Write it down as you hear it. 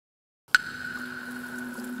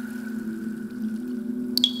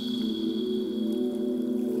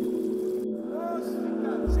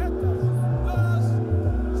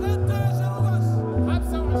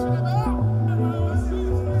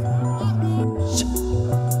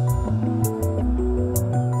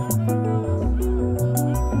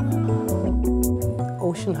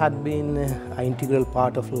had been an integral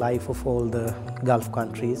part of life of all the Gulf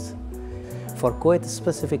countries. For Kuwait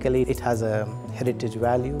specifically, it has a heritage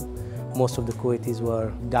value. Most of the Kuwaitis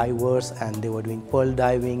were divers and they were doing pearl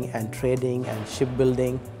diving and trading and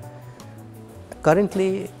shipbuilding.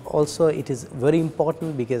 Currently also it is very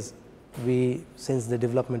important because since the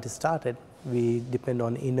development started, we depend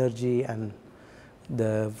on energy and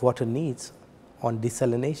the water needs on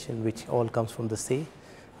desalination, which all comes from the sea.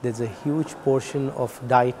 There's a huge portion of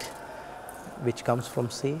diet which comes from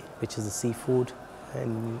sea, which is the seafood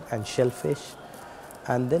and shellfish.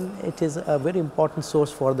 And then it is a very important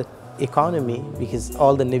source for the economy because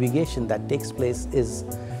all the navigation that takes place is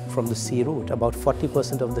from the sea route. About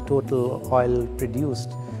 40% of the total oil produced,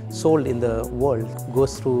 sold in the world,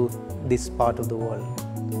 goes through this part of the world.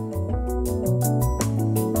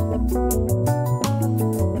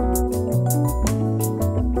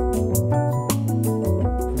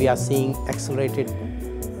 We are seeing accelerated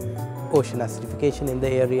ocean acidification in the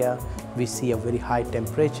area. We see a very high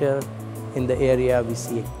temperature in the area. We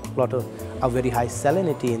see a very high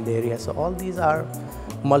salinity in the area. So all these are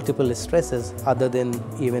multiple stresses other than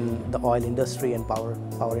even the oil industry and power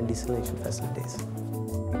and desalination facilities.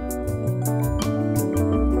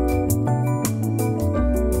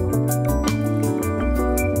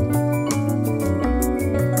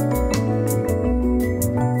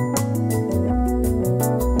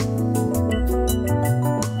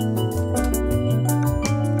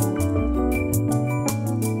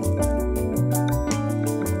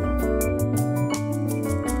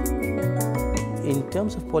 In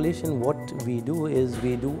terms of pollution, what we do is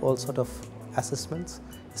we do all sort of assessments,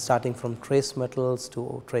 starting from trace metals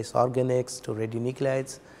to trace organics to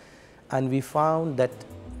radionuclides, and we found that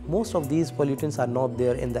most of these pollutants are not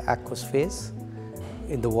there in the aqueous phase,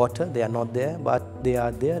 in the water. They are not there, but they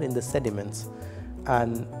are there in the sediments.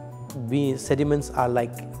 And sediments are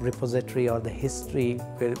like repository or the history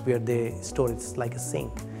where they store. It's like a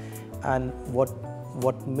sink. And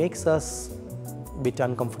what makes us a bit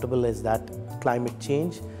uncomfortable is that climate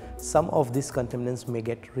change, some of these contaminants may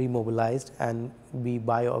get remobilized and be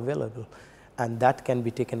bioavailable, and that can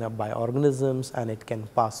be taken up by organisms and it can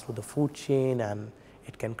pass through the food chain and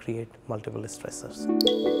it can create multiple stressors.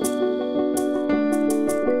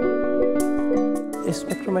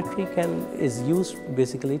 Spectrometry is used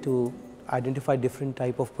basically to identify different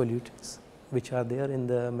type of pollutants which are there in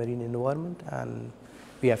the marine environment, and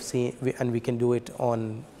we can do it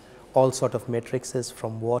on all sort of matrices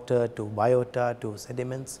from water to biota to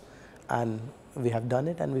sediments, and we have done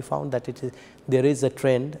it and we found that there is a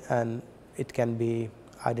trend and it can be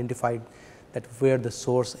identified that where the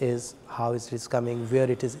source is, how it is coming, where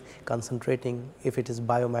it is concentrating, if it is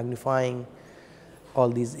biomagnifying. All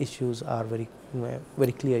these issues are very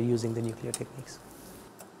clear using the nuclear techniques.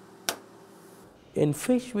 In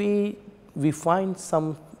fish we find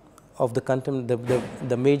some of the content,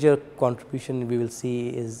 the major contribution we will see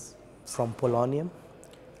is from polonium,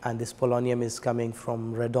 and this polonium is coming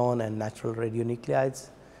from radon and natural radionuclides.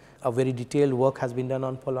 A very detailed work has been done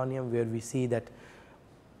on polonium where we see that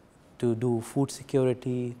to do food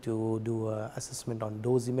security, to do assessment on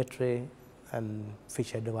dosimetry and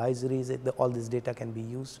fish advisories, all this data can be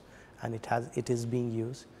used, and it is being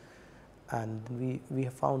used. And we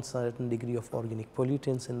have found certain degree of organic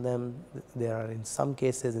pollutants in them. There are, in some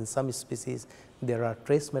cases, in some species, there are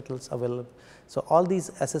trace metals available. So all these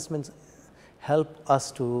assessments help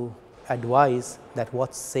us to advise that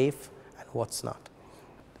what's safe and what's not.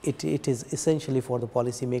 It is essentially for the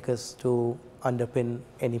policymakers to underpin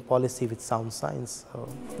any policy with sound science. So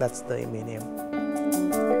that's the main aim.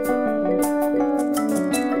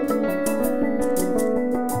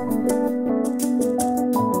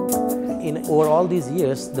 Over all these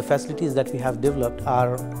years, the facilities that we have developed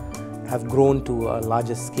have grown to a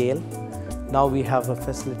larger scale. Now we have a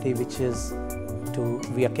facility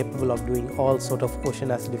we are capable of doing all sort of ocean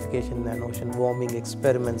acidification and ocean warming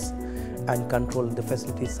experiments and control. The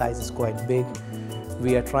facility size is quite big.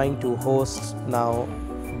 We are trying to host now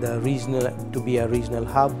to be a regional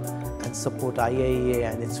hub and support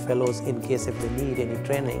IAEA and its fellows in case if they need any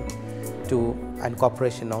training and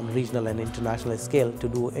cooperation on regional and international scale to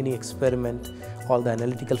do any experiment. All the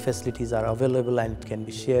analytical facilities are available and it can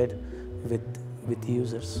be shared with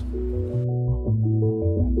users.